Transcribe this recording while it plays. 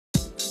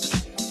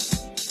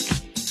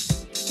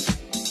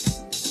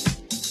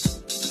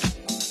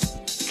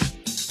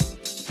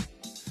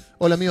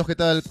Hola amigos, ¿qué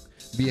tal?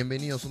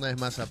 Bienvenidos una vez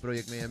más a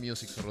Project Media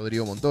Music, soy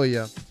Rodrigo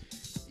Montoya.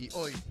 Y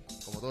hoy,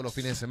 como todos los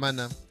fines de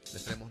semana,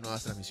 les traemos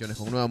nuevas transmisiones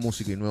con nueva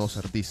música y nuevos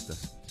artistas.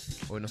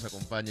 Hoy nos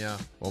acompaña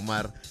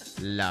Omar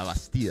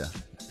Labastida.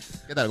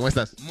 ¿Qué tal? ¿Cómo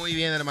estás? Muy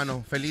bien,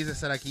 hermano. Feliz de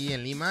estar aquí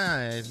en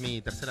Lima. Es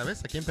mi tercera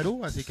vez aquí en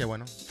Perú, así que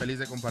bueno, feliz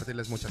de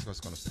compartirles muchas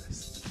cosas con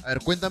ustedes. A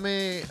ver,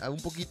 cuéntame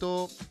un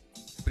poquito,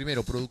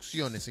 primero,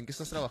 producciones, ¿en qué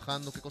estás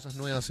trabajando? ¿Qué cosas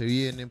nuevas se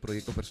vienen?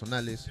 ¿Proyectos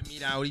personales?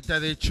 Mira, ahorita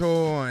de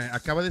hecho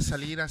acaba de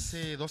salir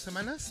hace 2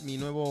 semanas mi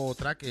nuevo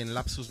track en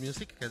Lapsus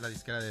Music, que es la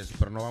disquera de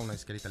Supernova, una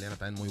disquera italiana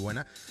también muy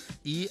buena.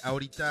 Y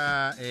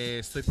ahorita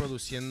estoy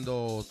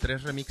produciendo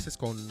 3 remixes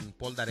con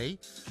Paul Darey,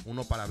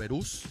 uno para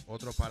Verus,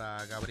 otro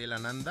para Gabriela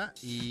Nanda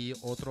y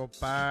otro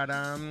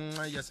para...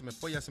 ya se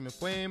me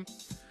fue.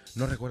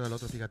 No recuerdo el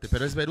otro, fíjate,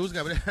 pero es Verus,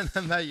 Gabriela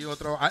Nanda y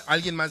otro,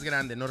 alguien más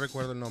grande, no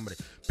recuerdo el nombre.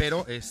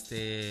 Pero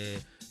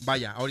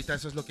vaya, ahorita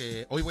eso es lo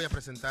que... Hoy voy a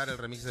presentar el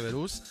remix de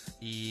Verus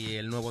y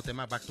el nuevo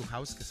tema Back to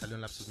House que salió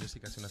en Lapsus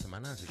Music hace una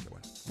semana, así que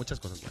bueno, muchas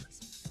cosas buenas.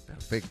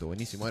 Perfecto,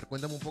 buenísimo. A ver,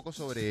 cuéntame un poco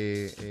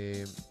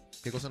sobre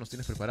qué cosas nos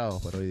tienes preparados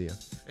para hoy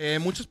día.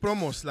 Muchos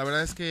promos, la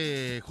verdad es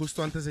que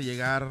justo antes de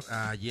llegar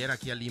ayer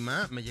aquí a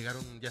Lima, me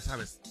llegaron, ya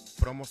sabes,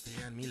 promos te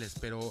llegan miles,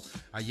 pero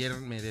ayer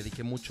me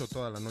dediqué mucho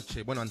toda la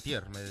noche, bueno,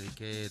 antier, me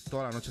dediqué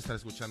toda la noche a estar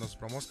escuchando esos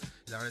promos,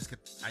 y la verdad es que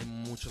hay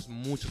muchos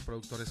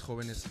productores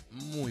jóvenes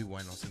muy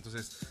buenos,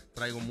 entonces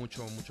traigo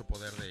mucho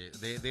poder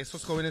de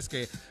esos jóvenes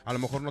que a lo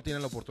mejor no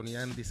tienen la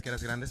oportunidad en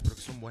disqueras grandes, pero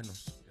que son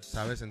buenos,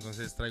 ¿sabes?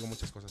 Entonces traigo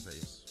muchas cosas de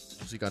ellos.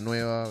 Música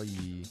nueva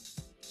y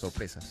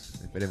sorpresas,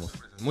 esperemos.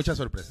 Muchas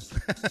sorpresas.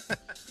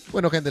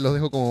 Bueno, gente, los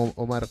dejo con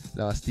Omar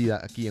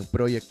Labastida aquí en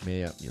Project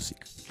Media Music.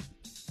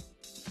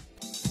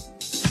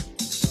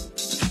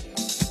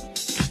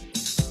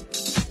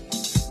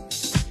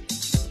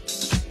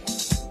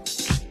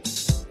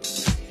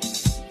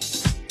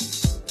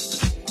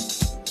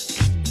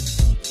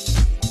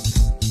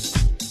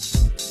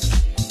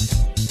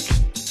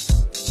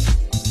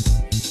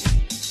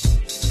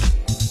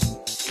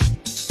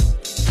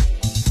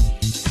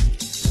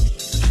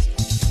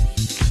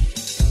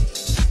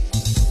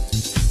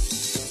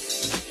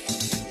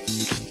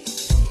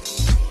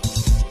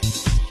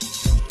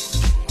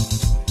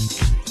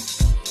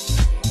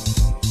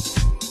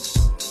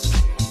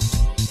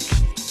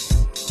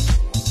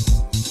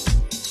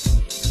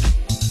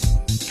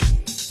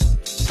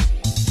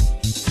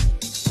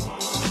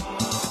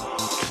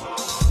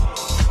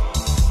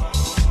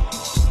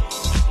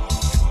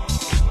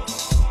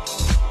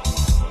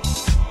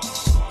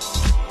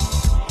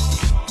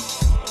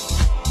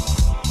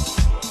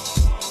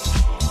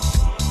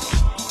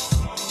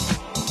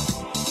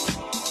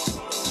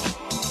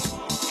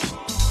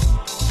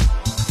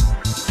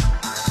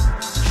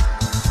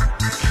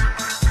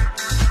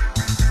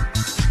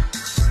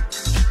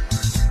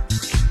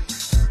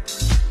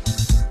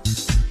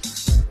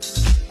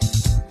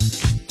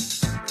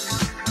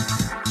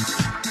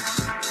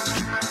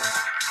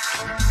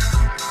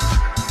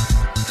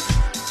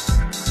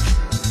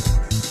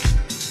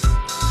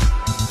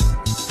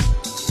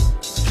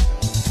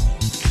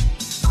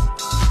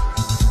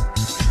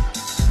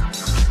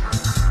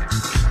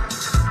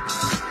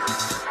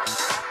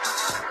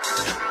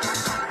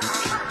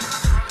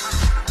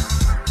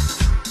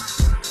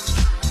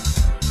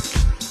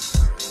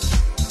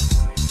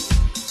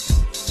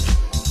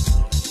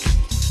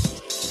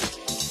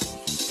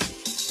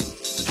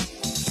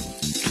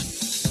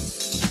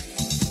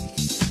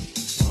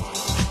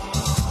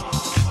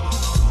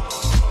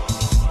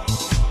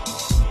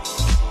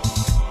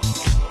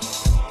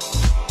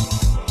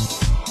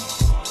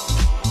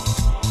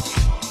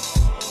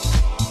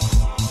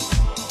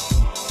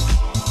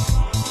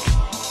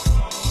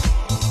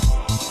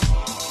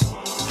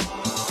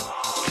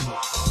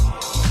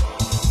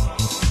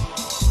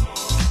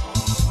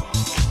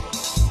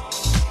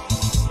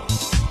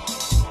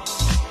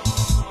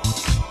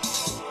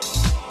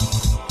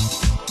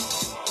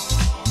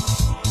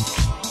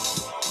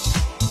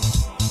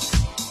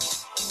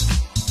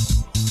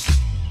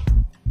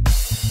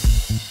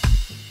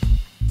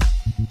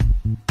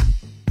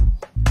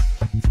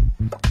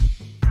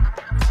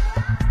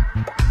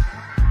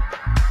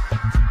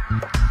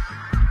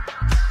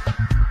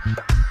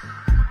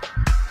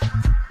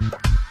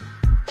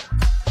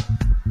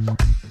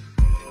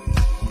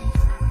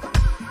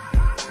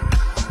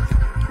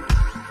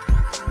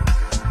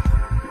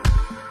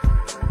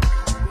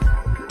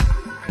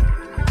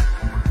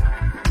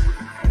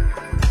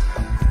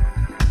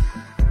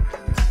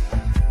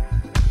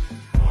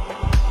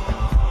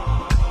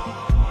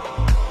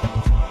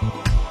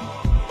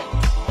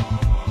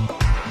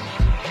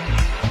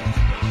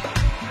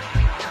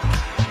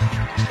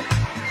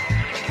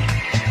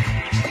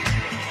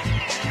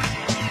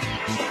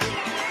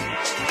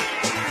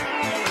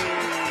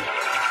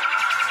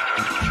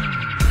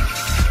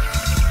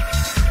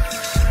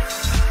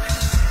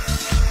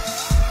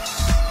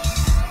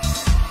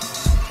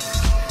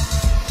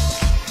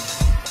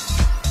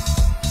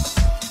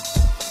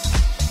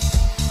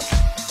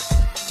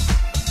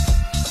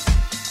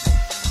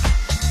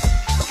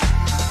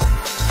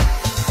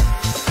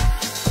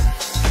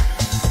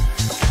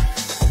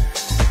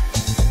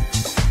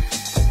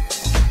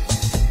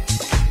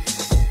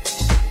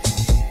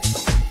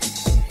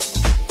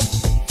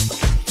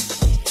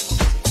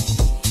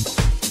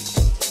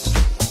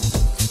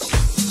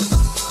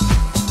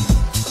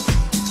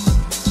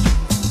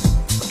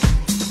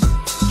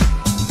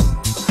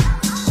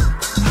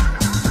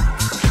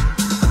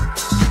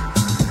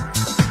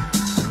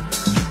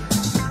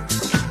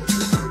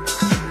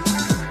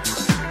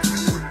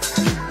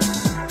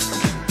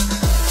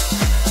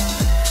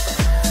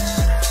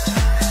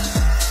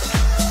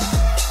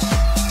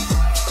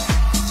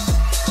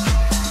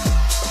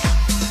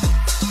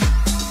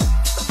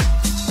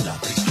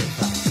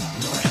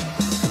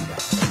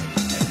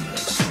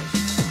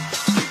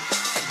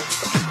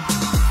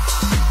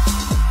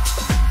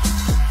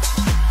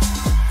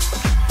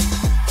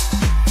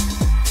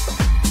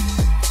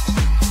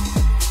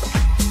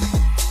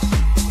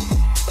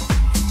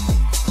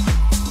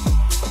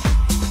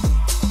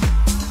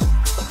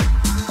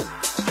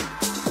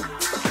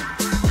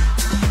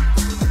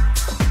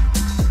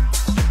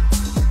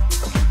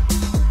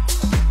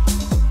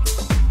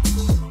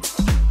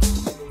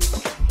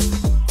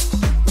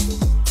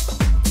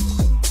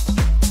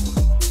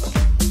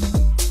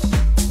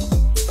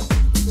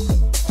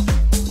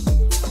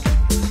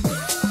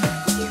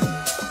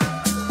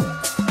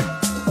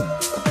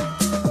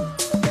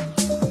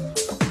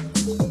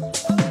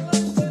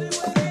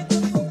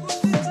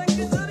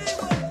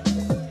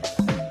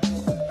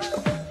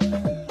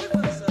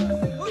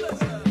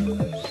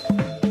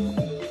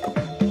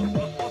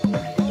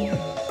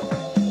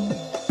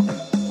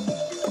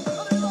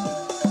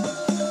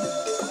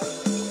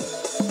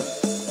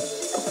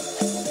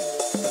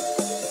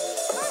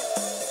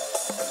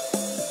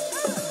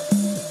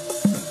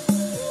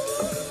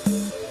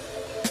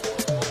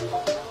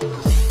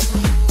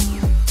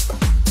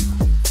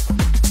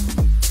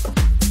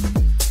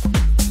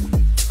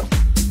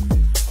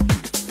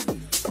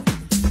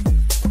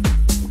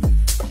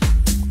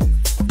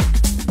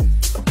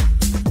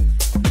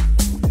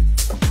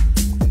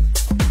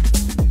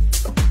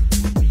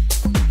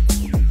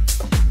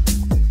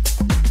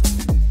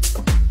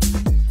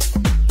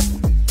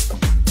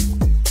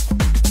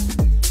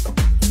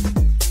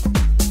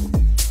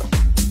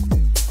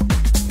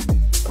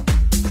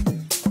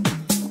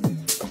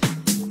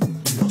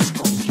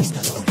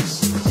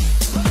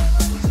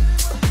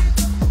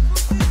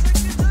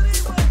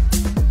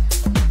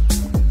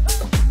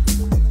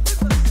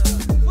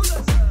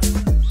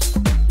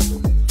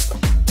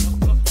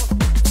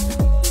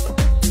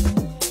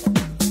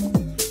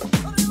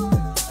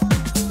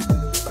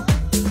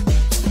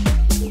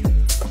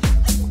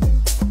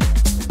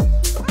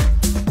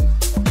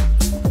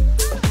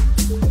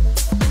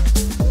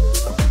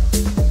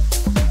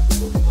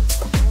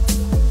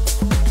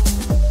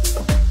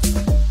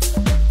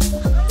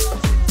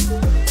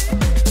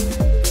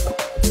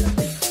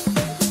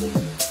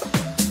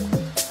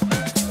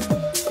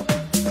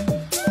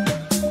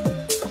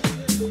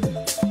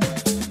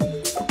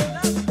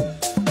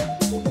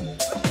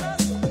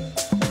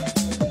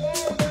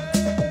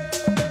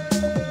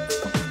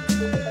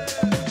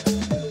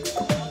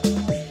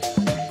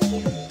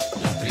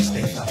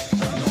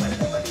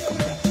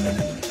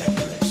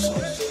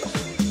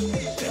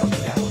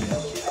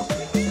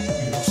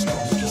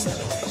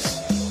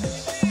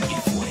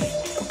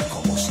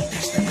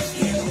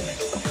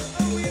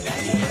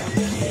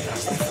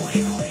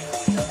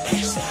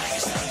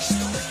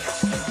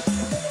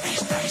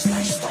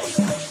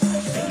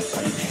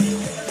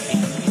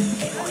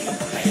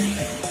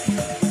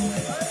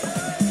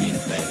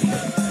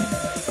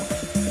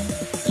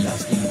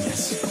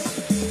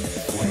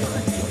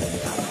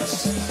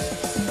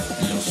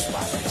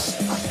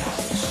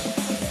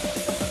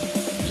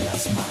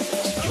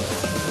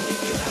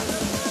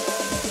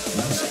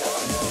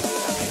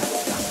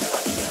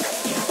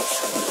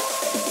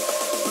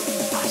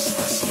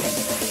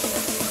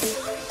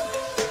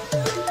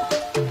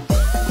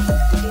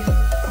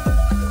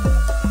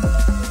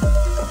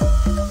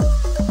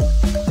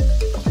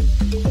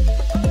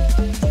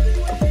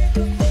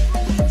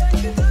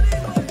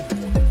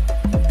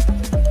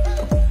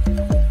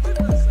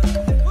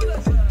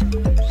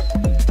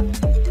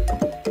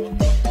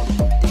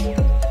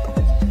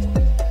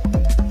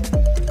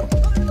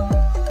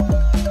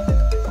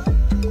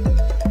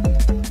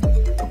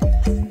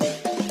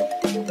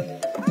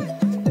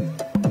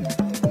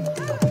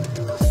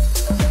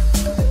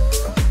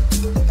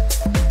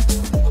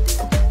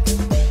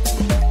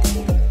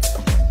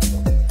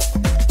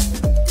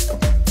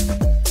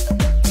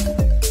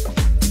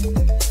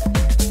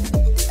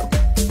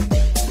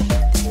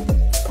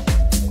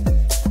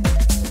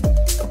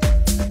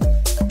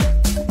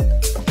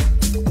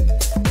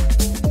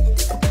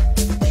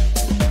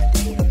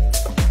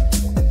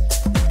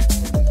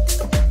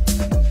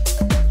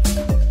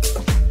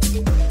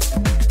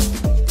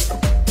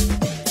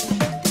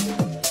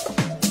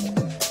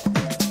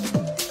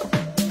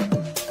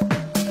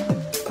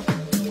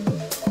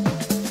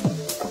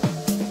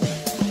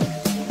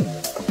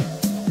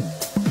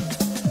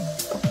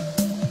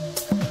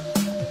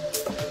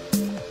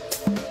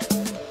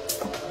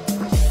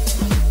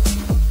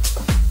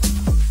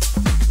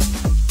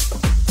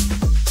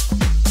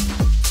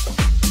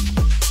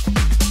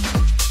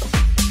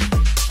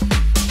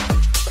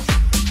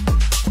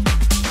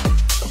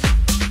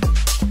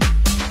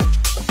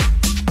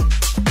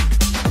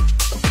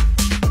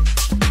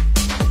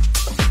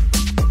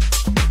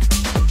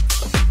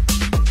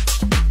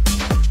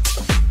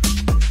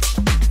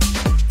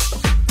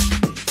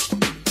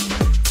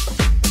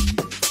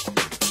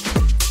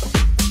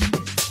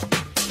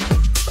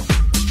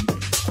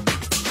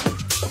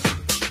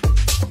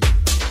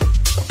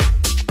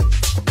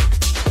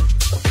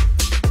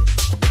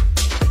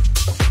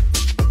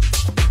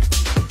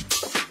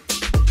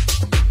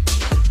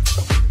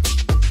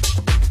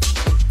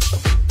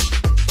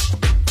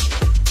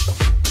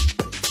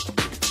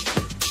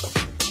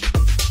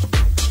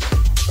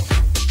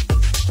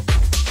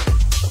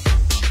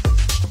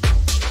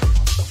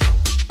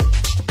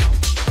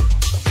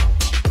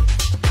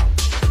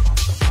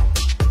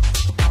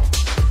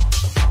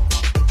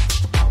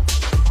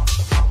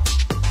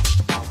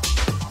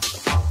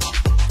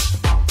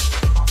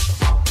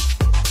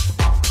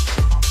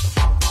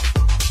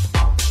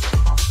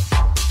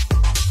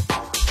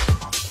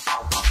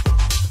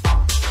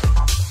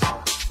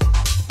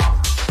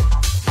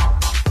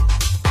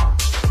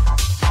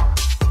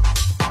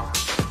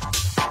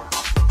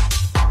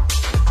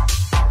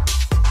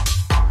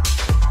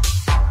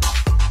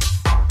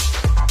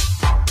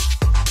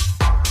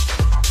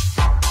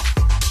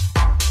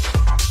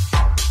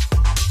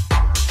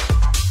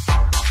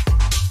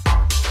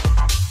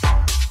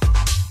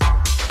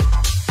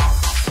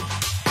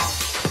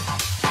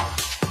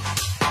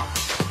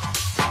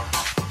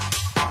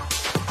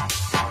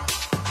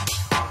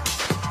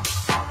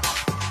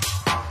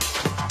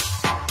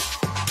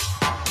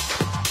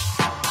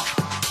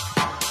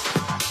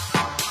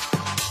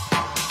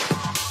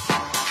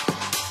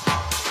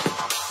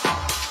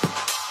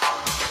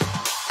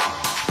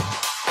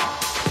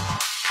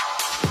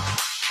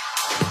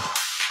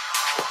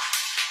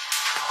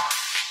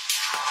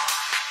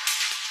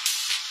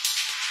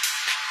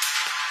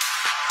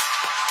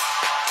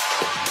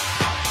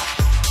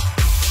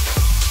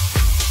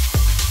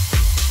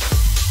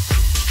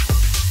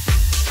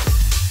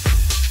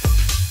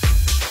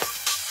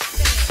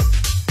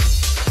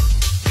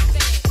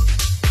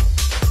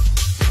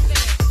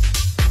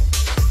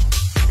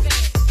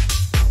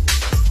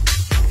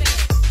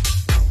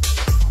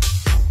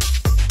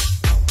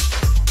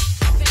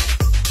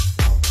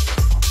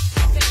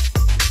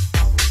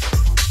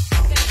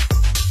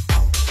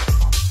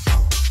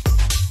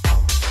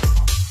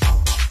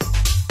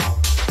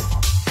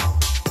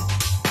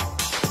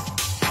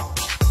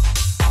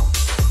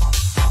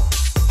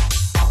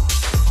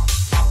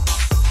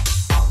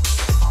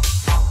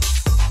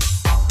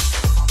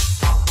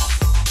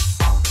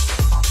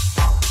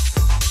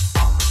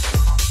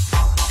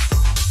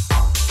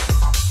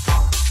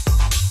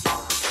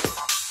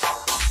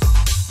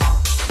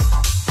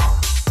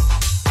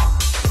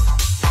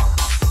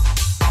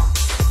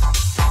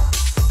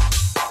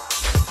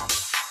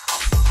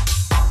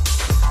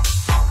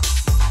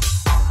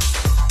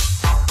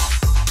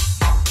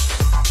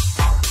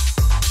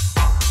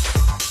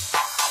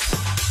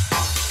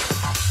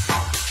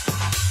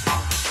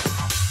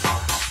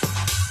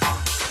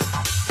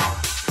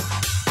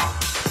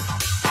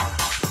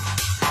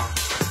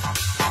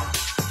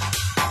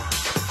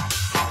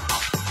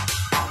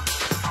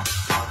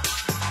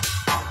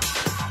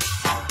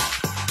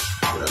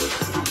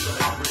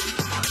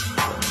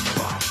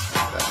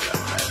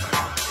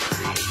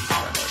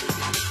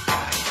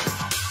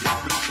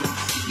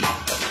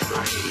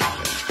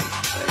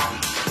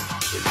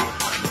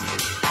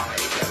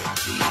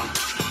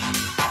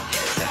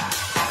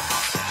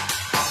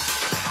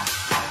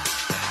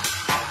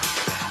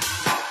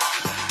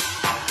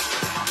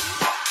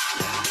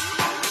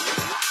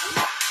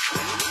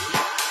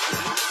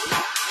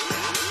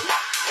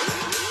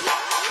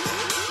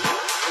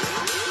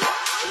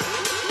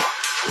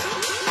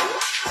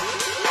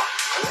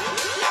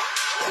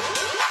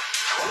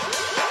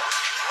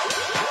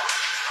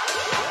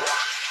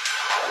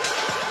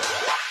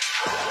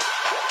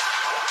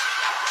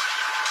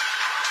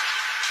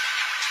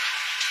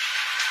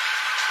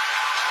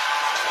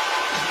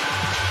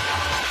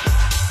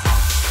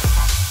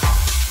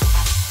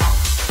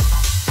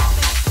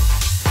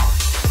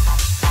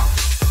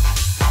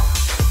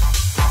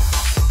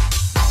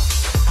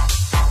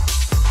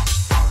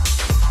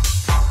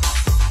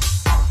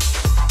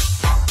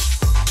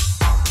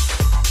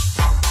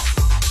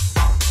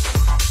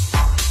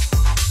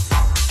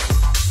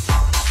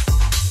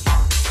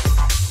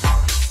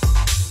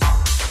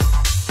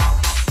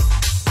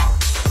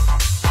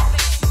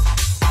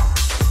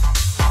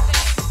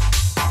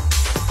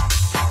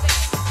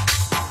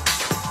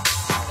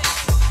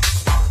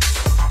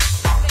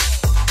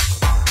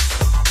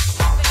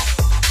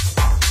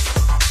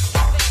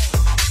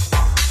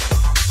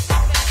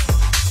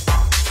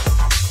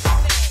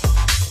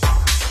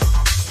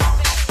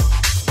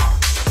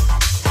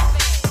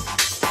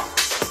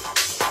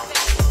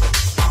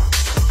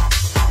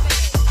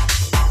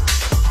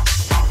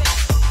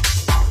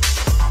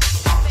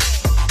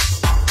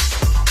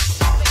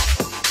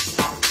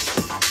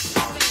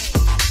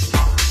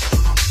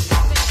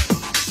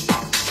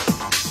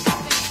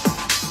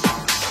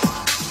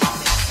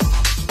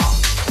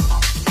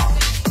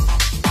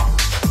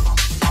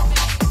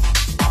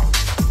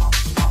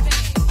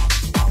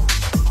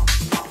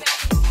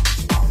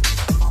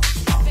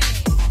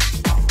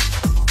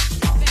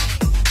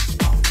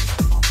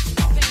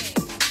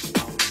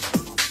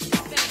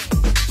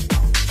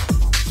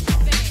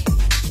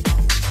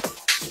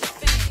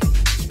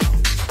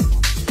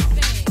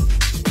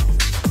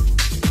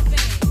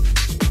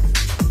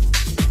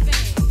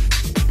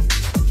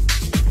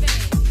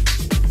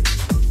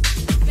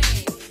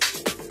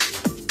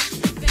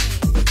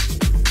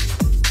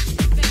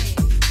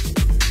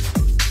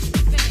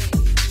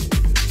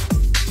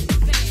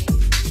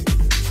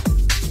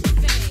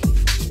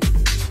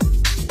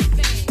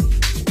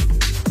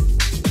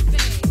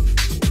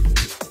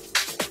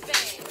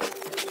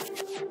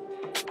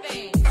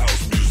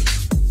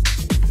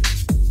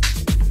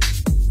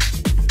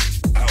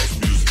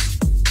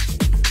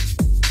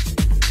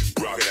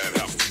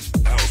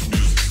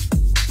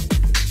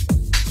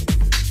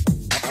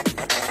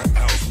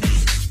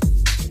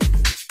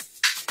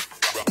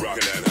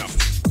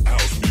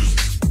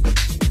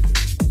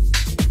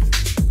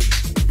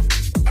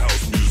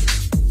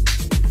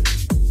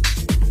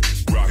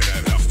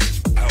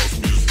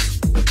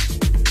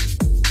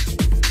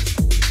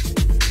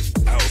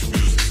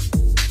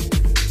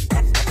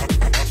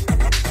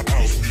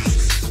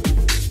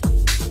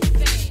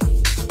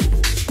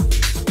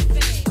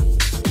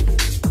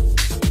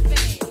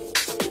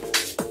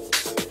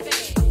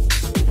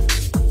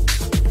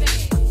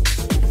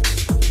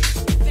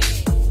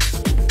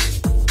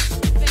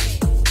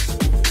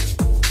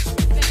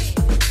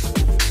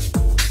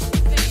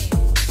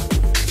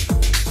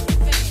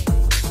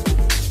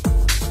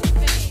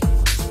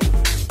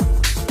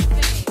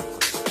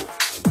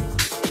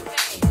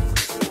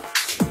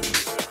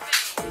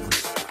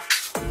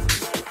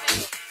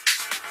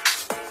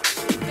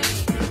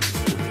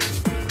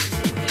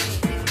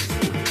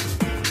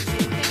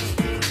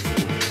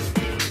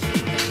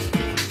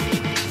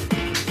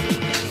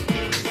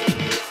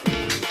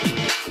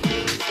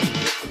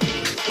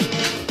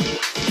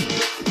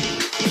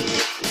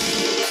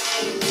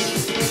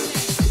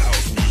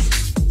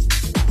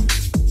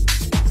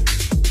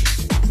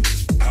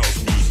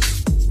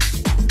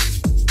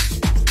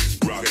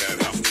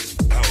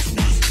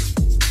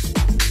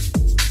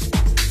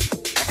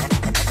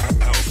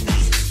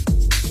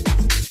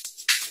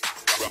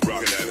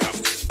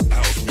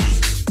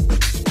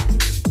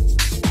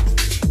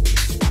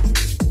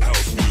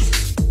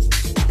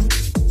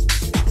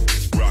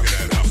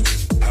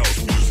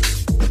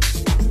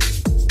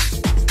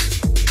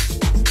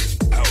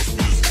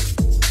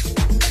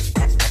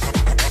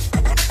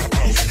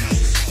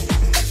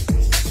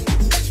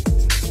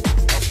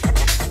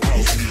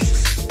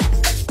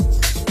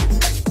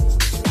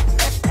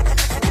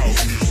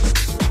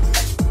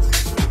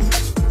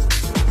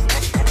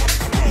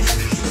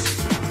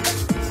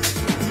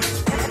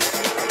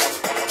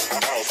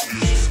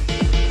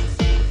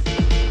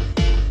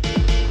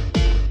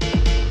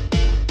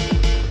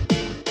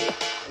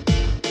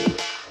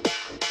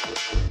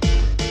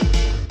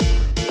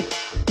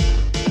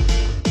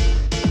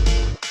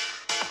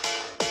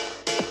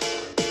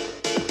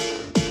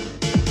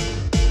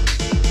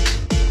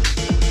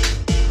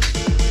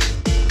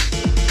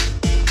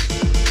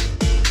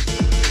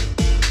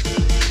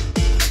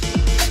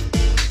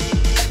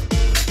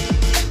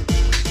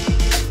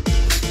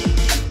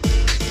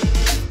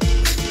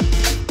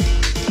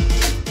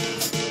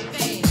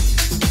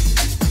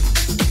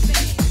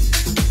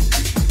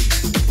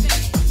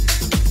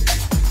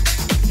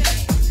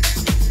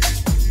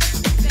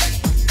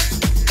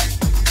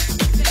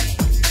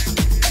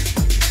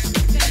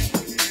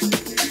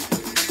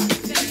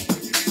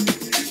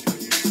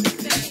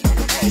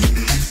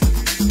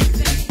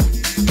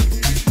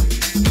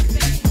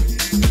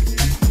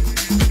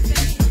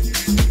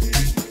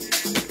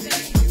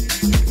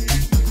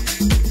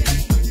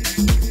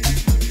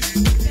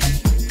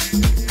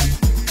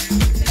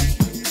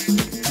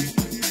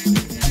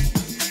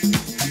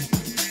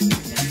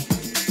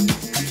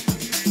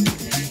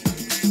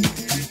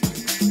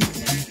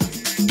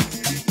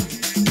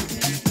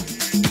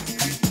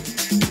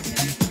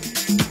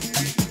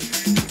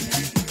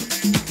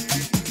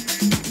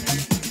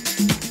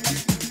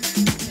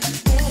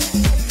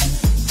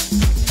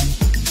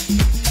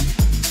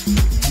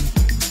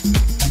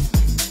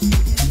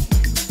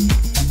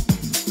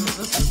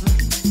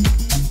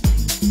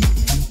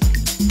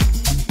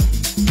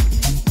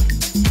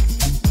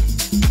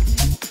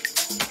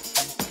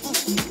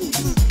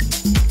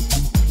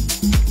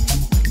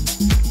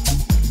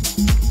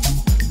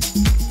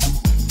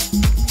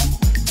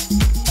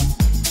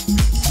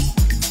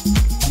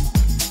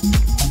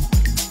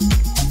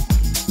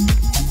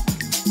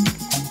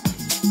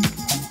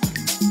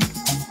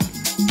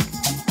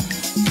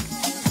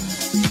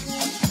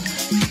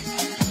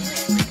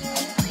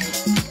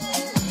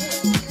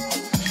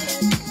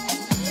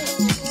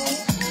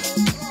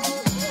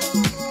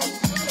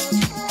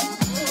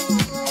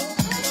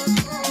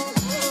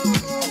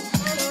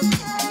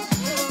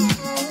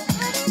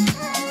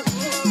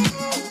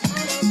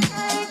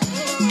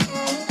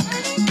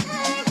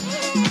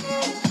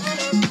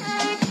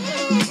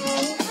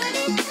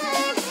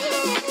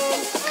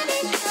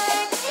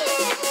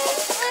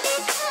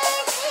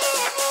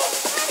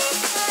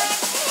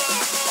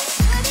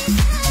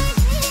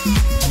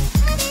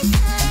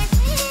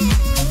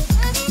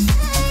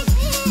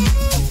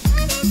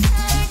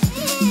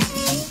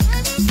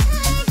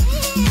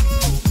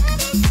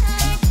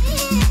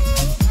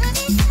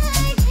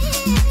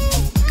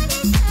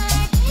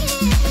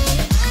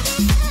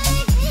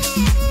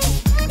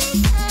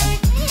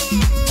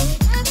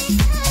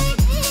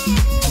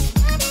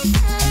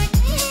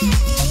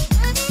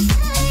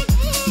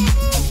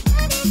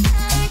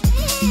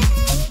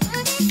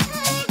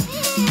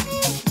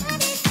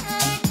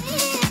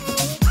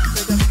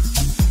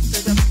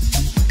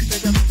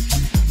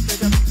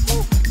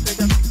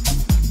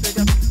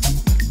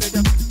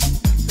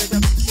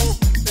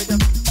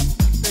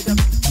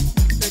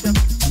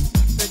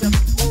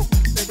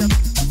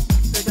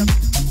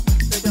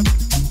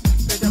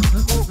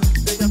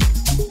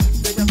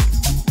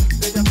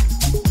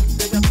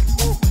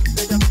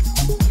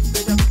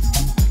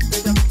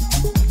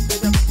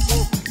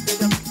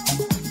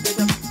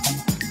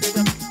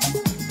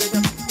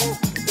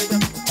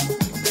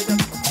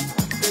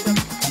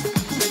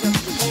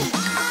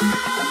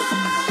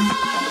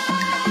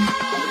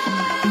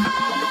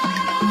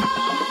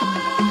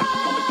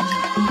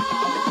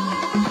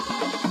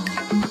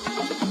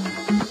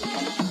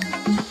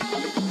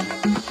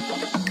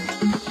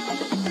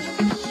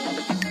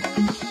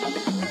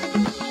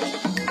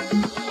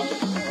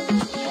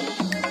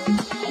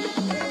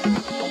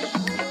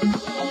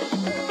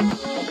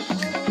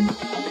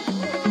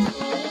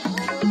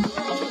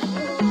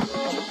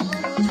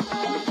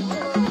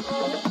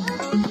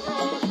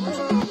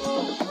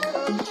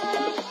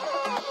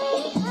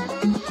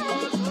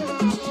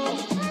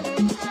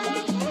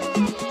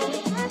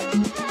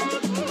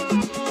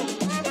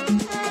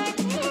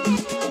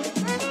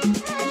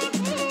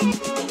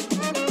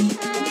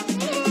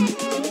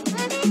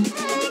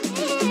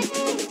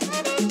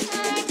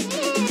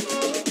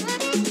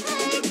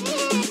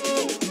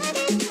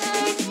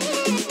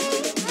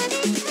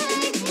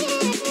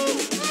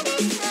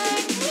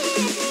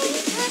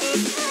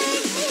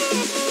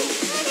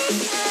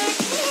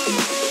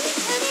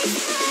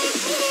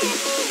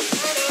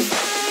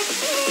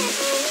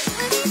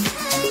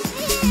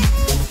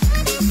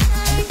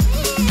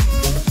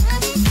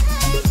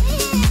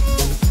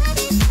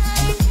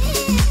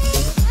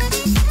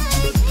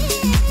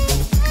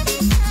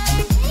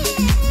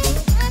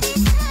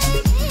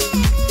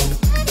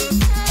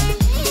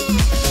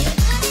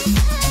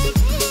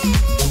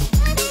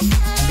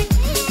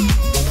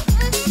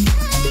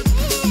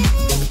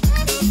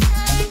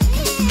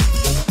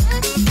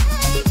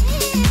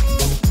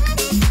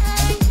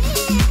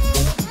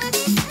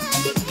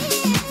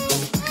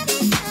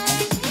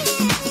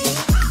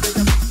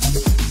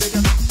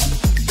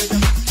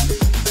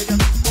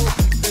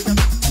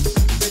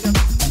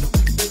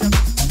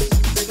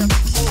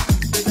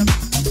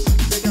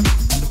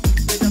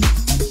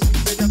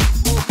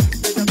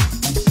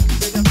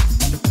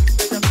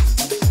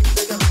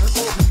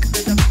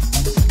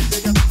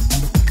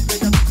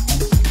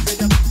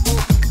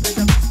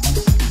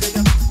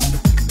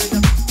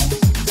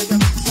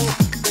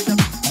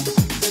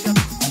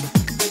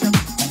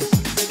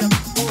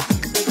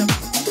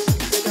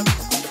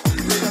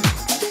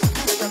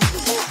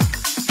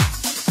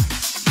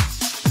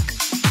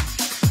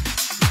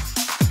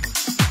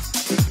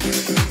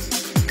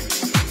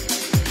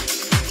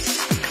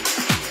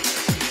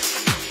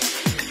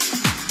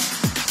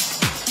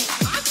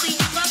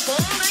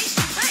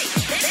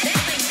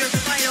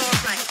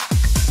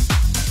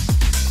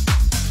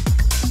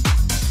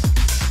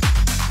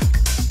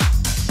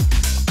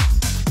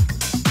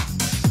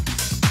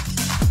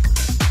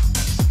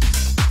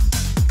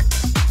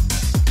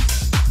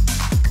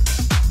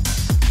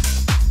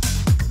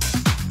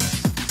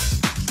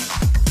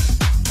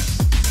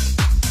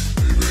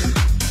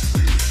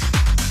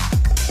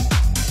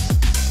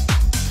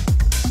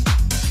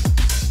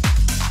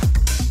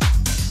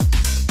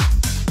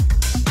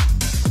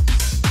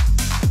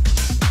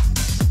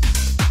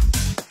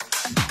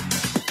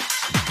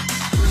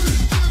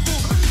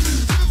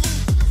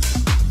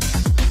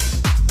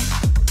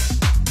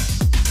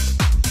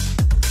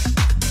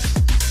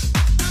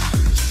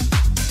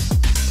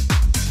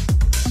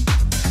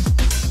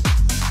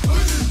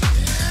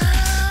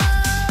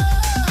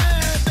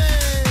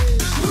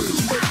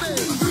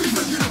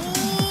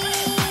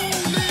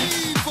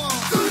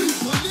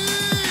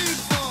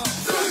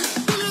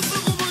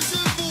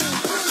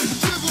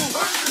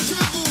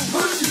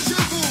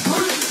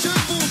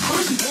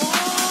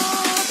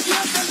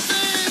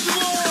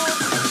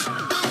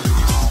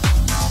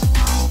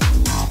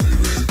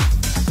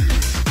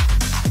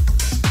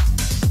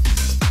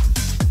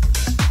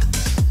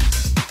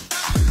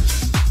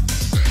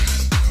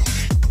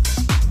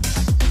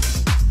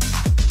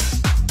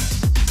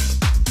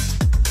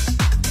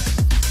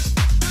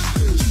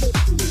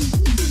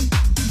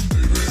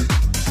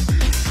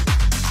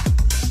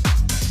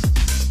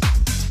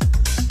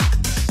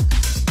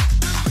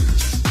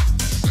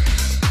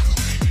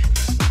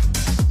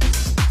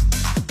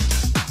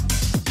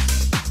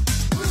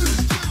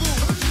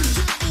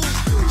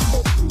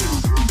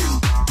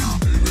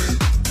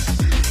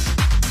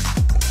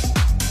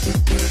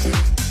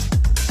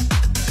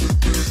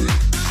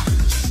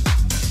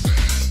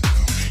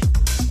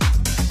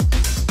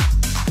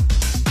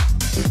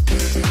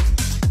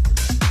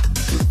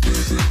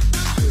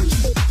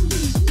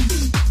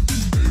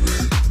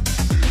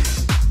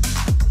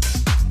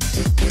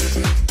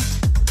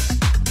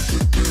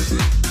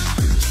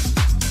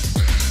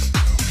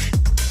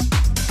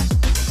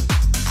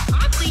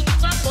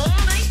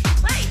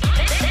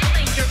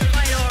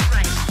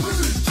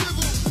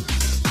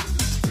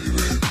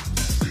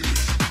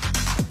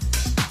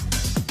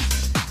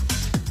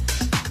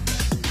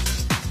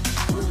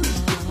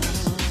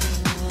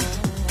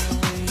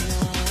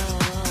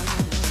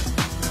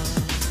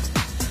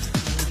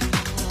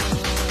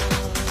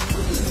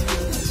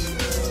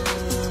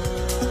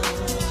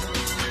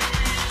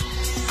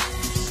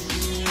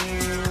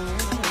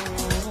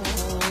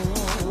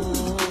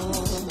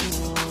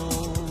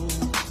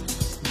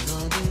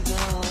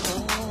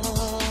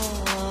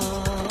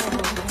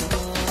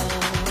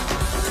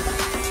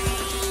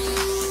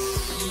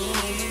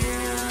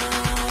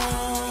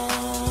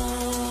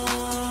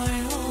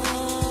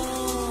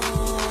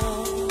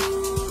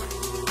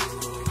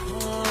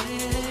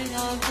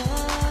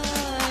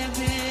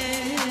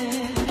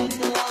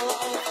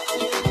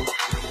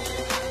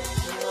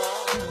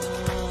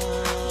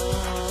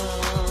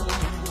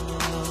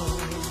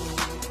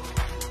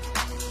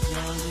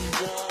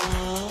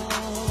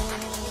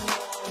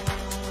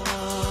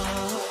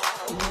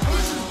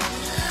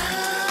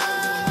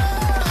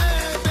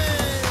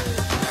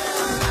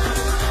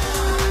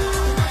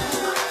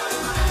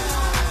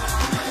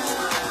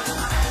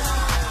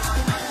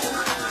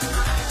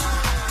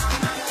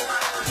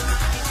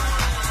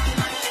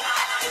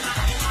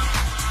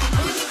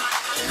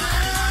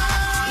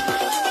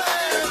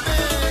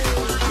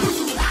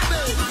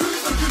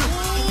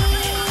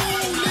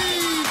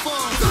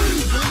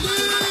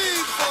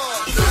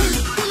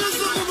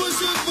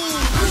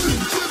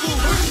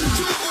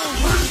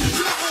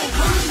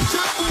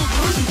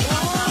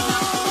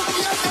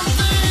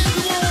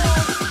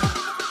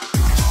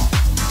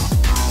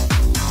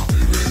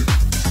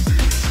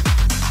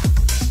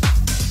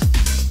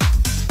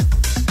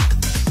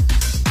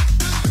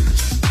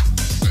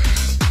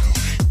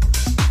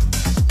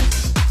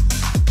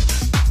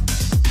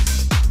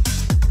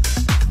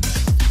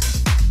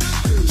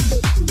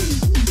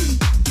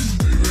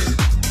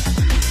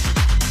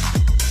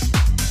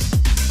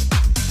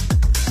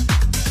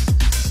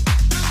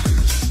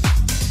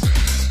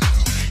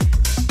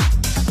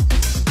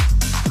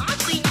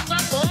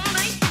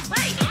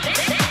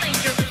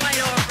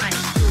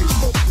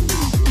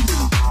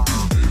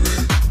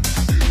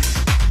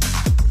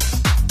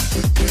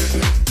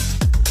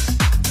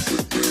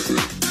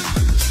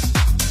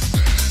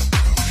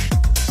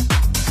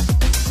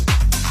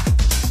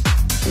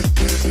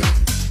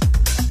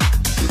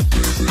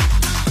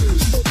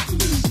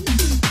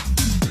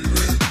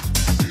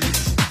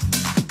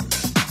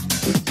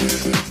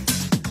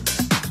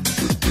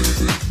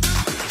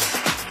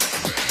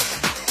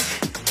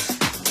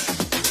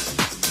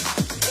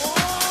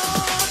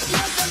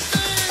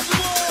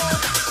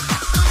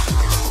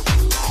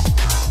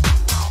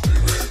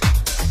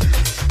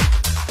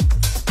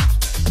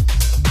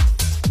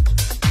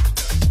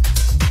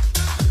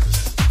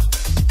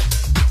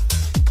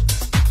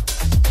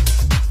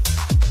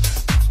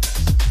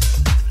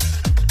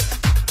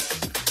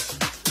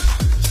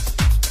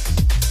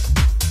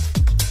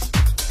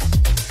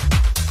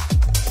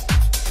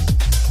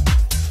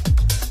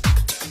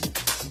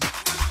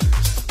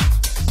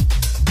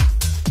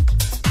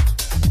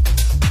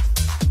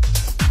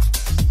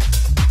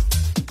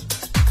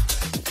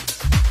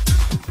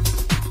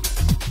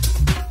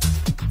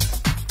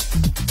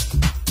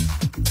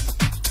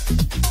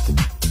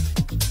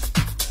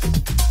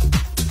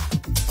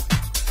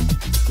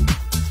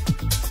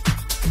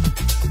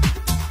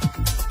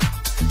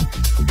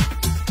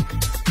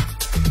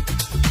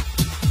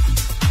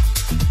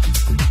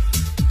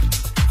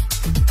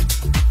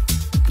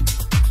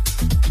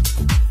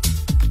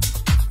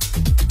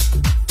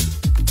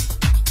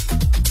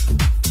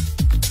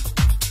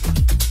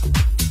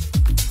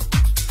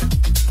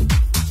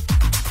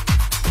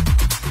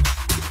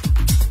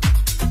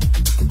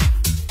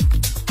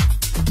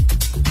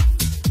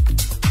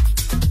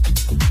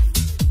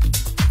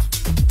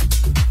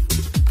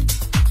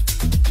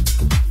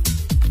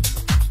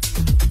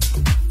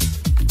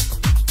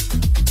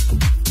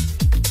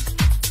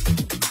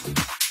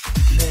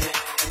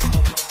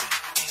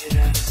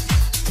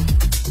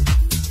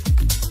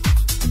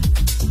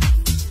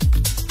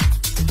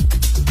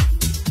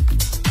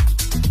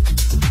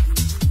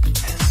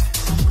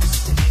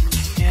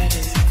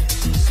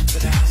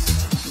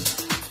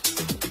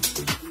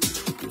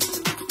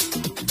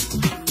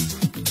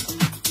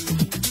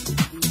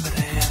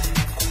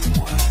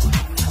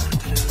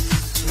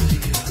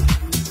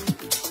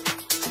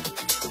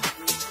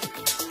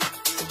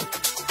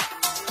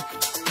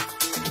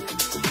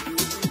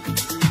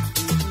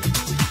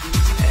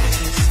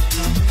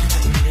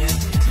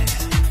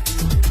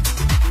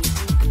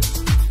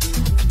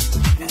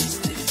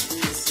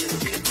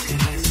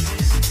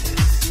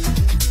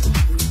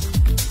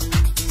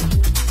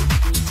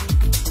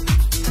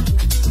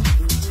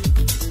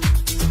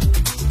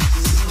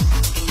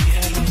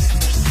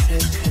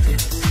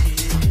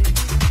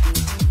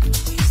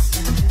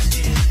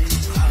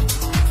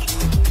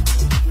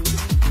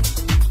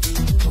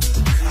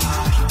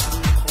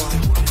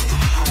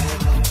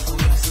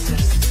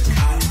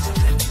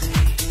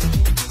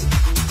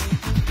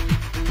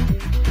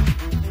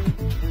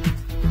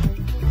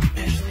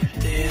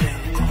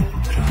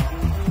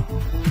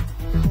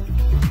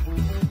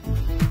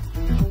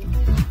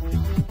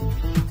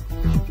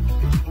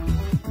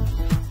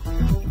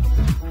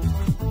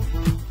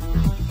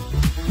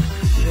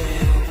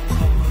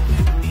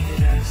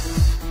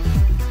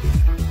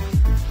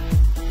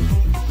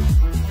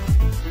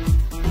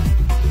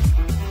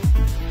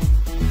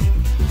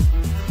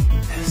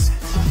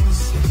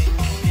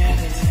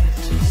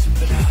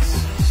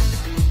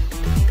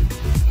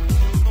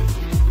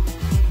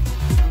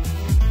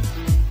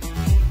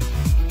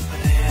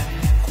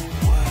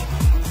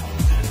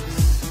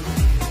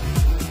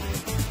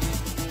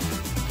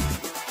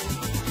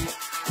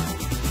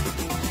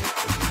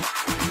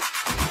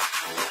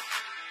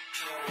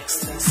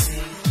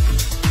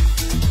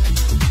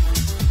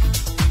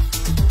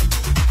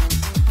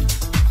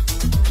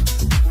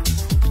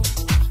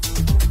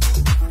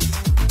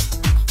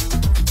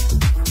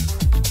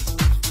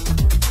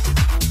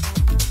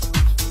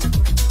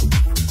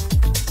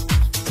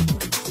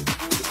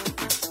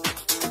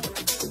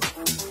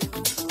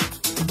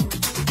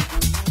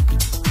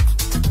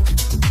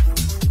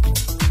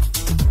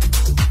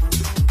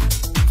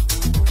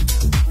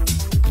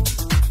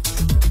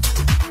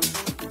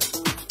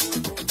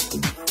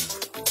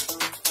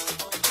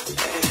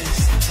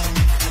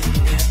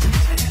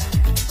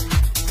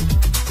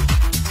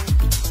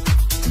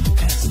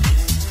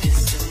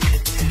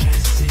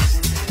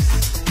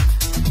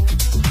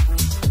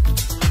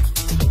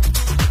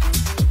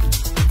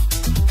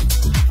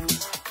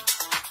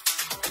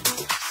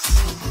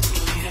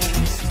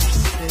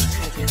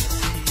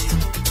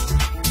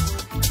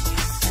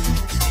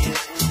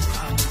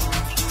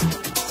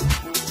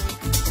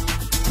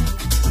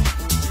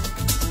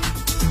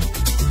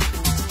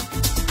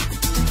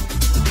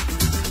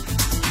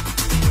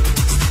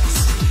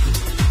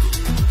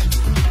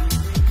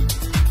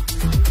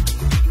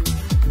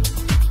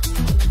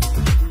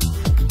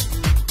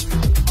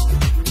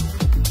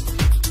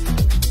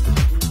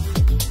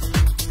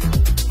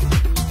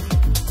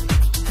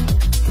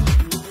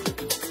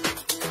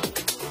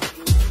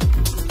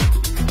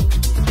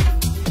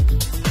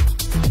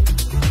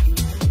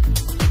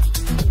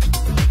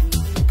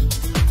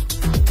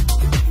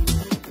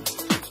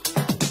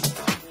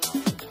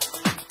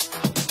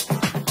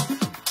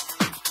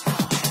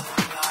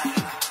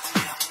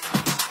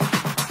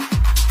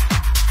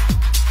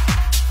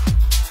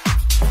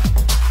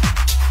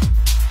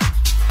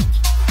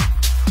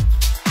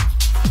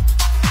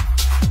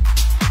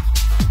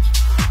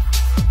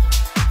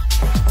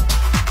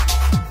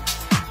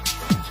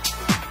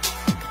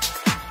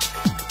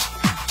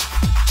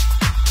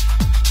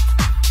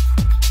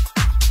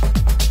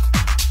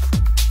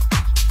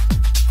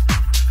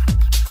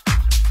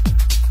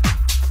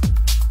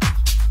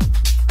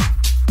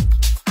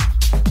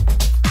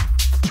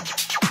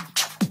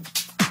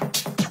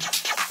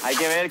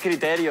 que ver el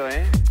criterio,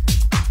 ¿eh?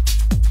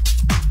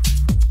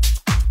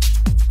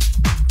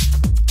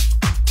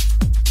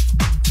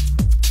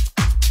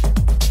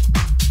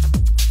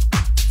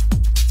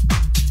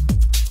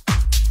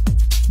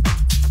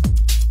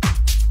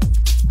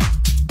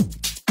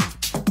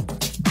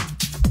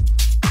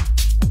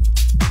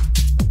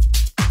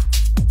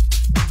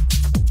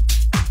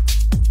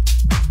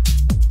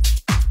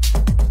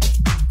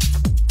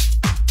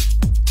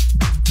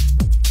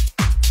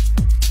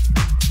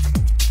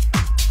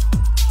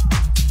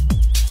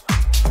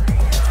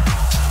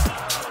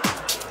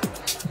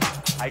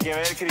 Hay que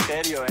ver el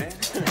criterio, ¿eh?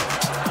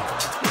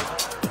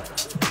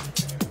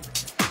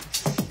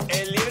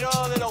 El libro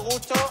de los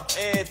gustos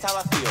está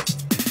vacío.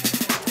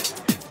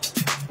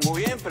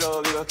 Muy bien,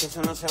 pero digo, es que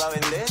eso no se va a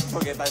vender,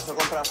 porque para eso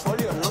compras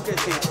folios, ¿no? Que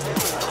sí.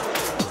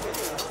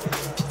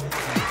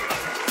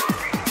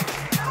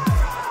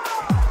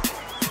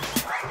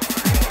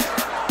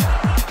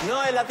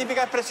 No, es la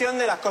típica expresión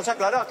de las cosas,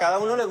 claro, a cada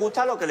uno le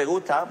gusta lo que le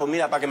gusta. Pues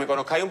mira, para que me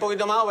conozcáis un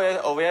poquito más,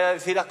 os voy a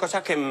decir las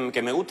cosas que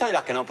me gustan y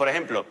las que no. Por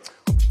ejemplo,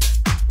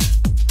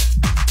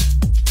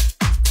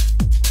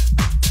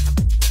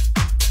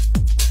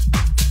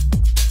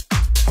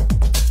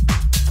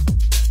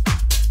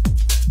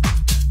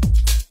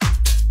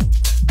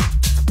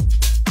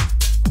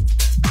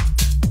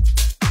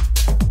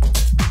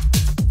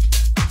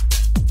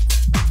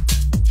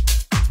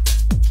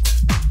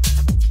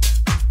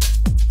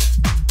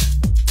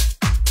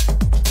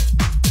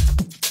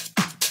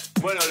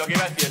 bueno, lo que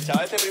iba a decir, el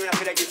chaval este primera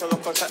feria que hizo dos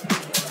cosas.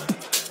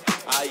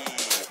 Ay,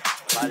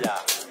 vaya.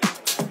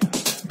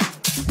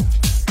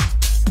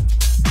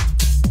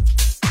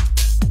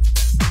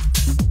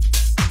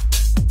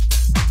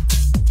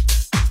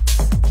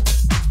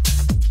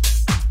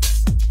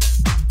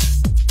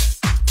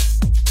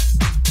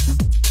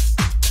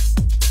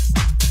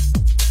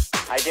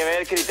 Hay que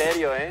ver el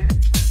criterio, ¿eh?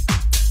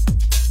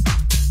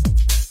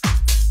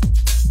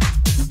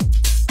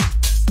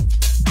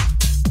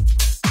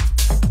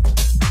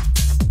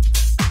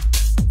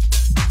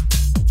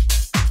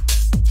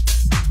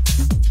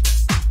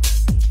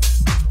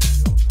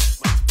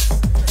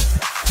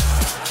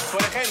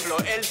 Por ejemplo,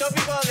 el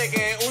tópico de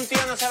que un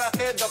tío no sabe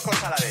hacer dos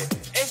cosas a la vez.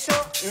 Eso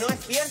no es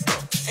cierto.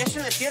 Eso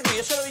no es cierto.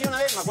 Yo solo vi una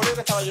vez. Me acuerdo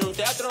que estaba yo en un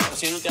teatro,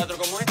 así en un teatro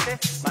como este,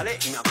 ¿vale?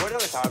 Y me acuerdo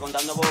que estaba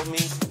contando por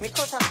mis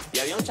cosas. Y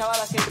había un chaval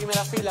así en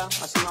primera fila,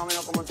 así más o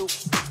menos como tú.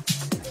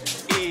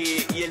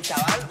 Y el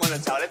chaval, bueno,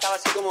 el chaval estaba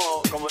así como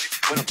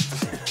bueno.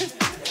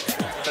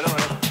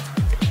 Perdón.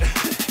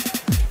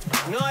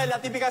 No, es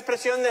la típica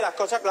expresión de las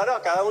cosas, claro,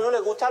 a cada uno le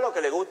gusta lo que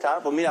le gusta.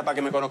 Pues mira, para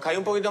que me conozcáis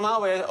un poquito más,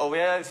 os voy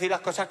a decir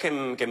las cosas que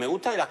me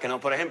gustan y las que no.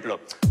 Por ejemplo,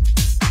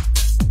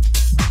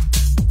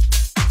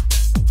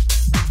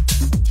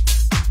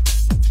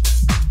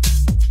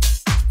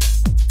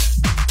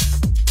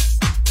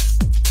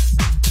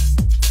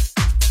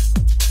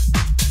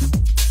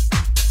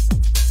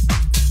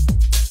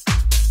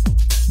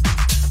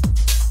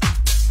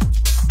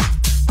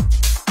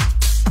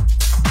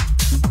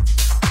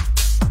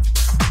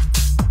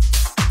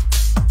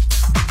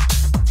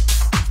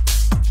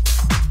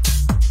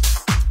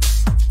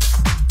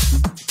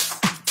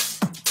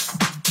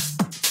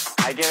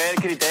 hay que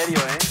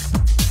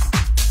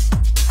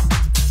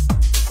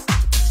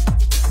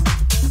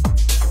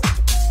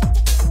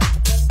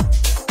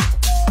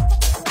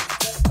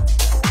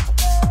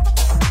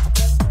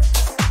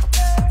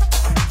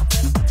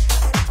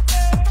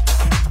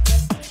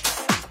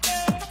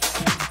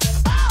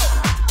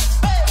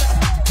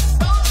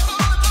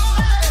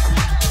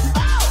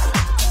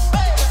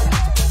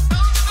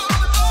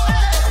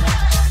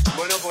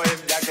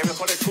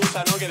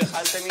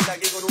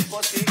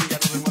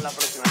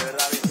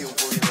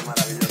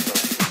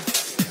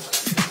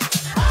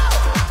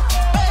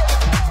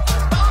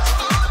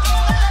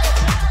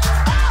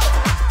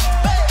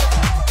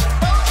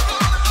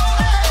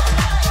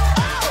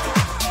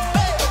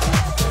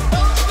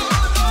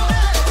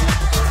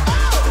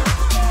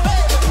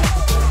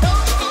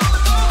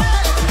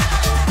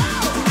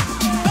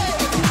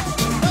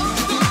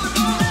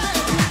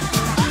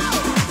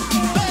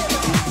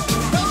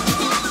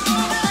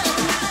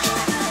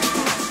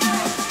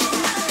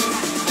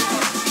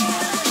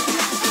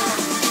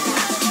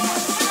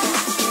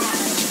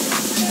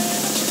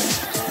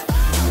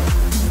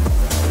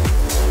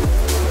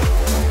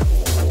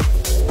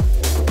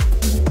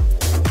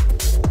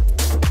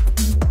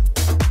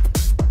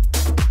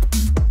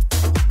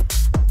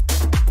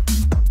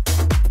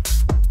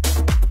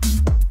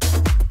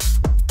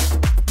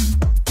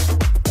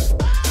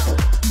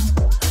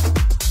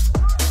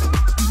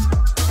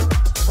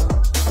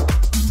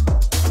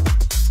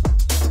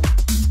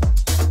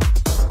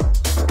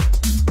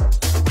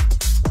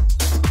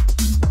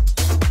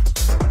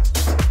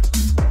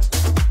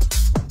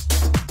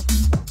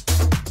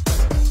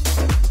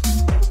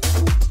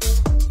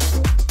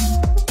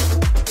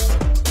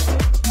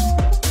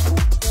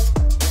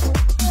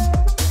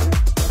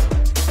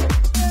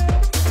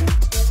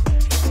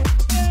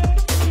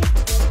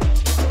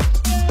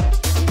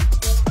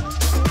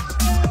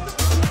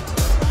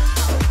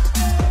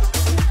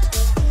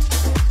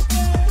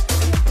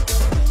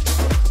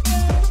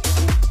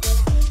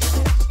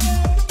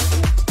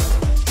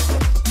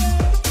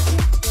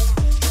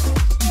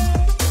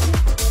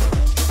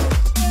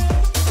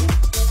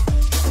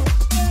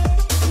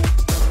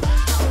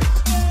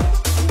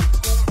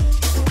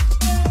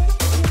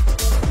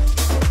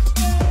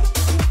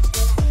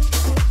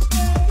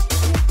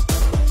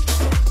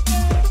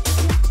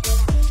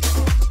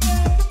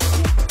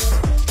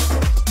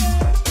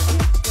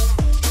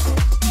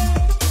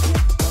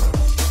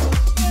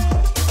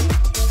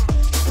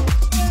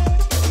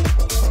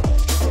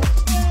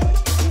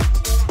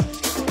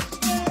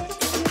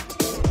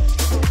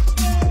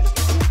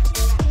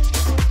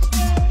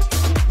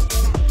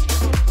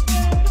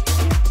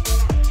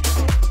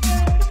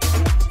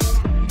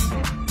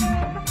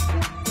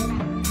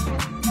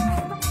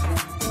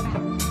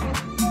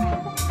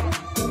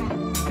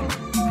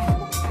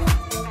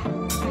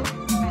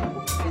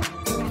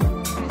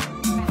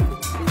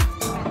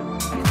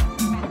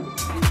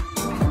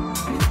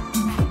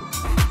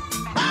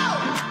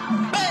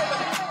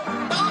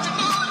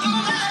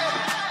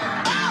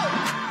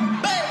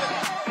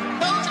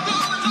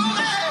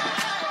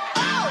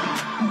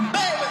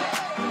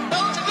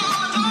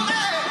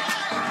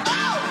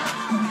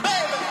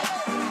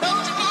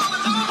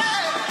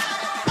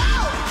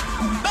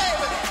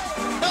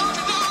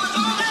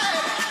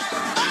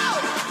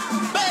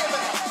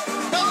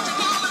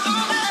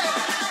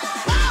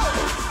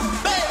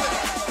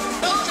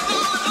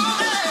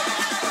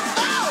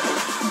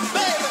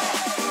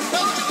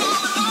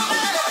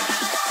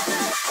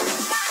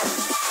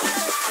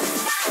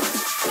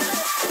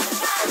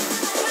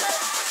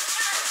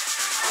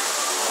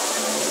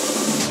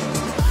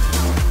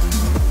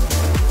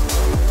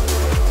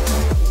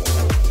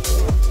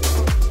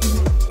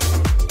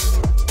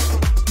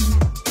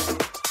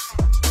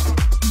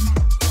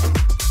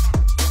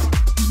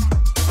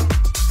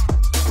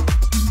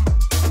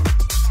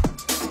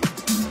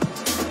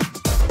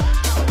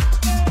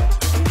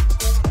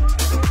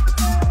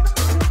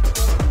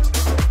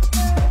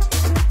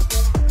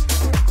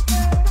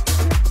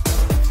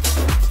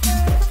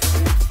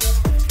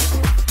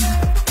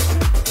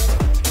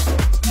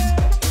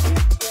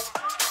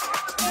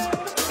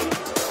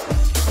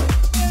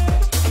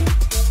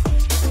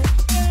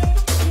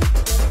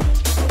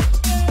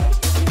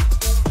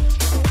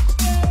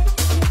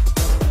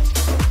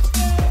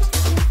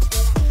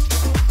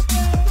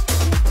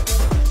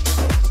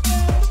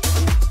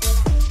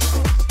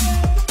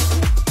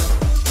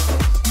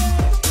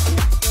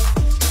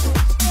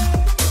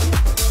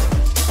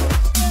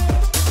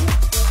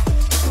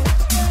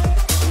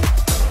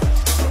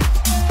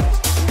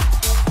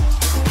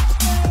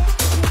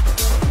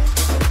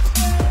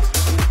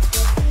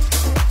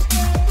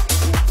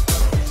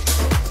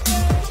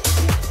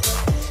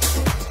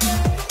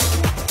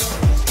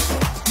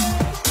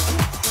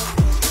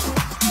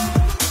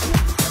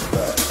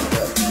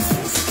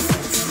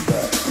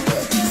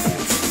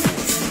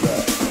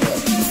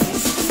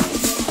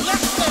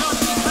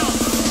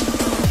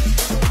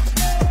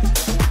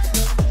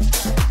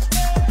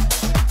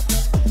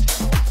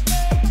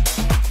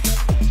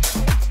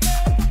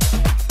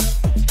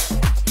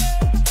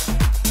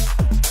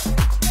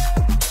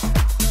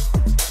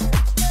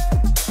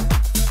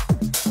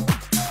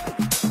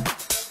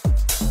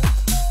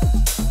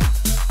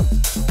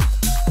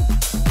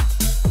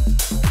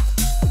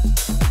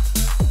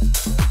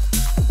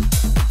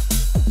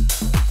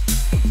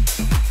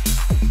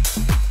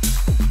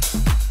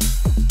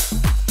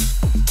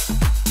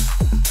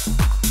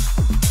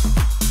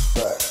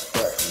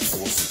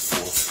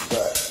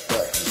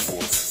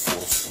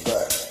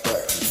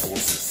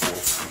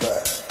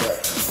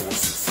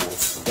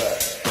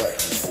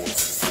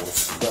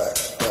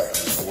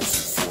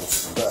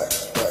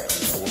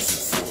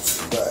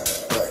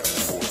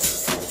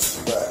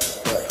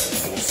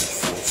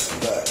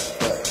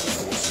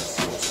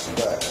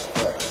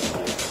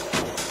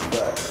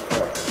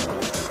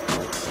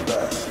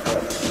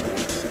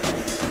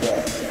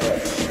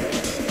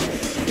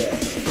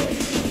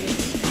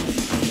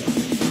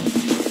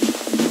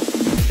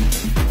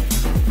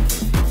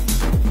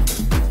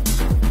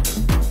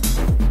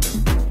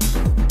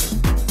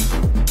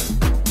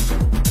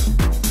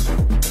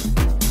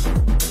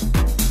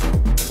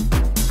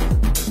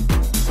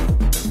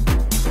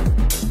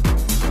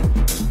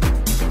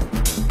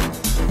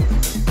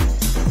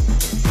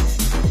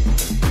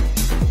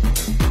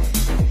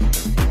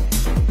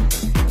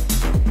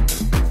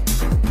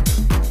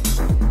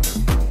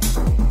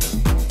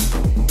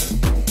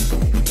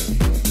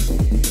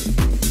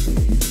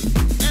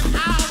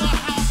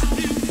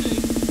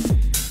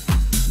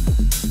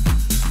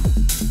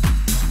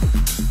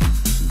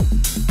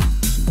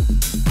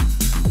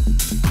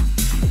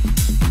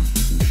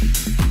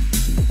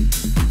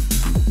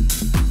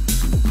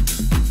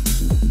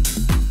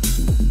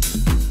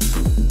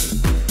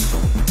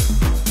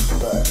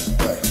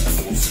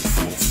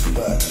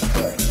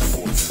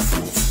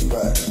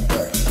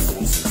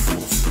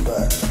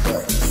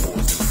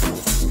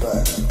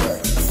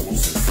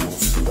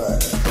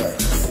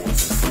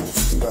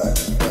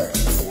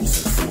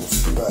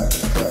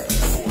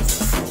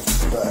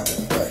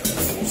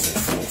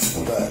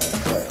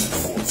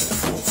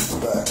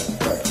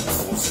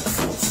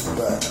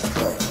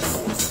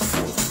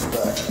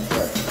back.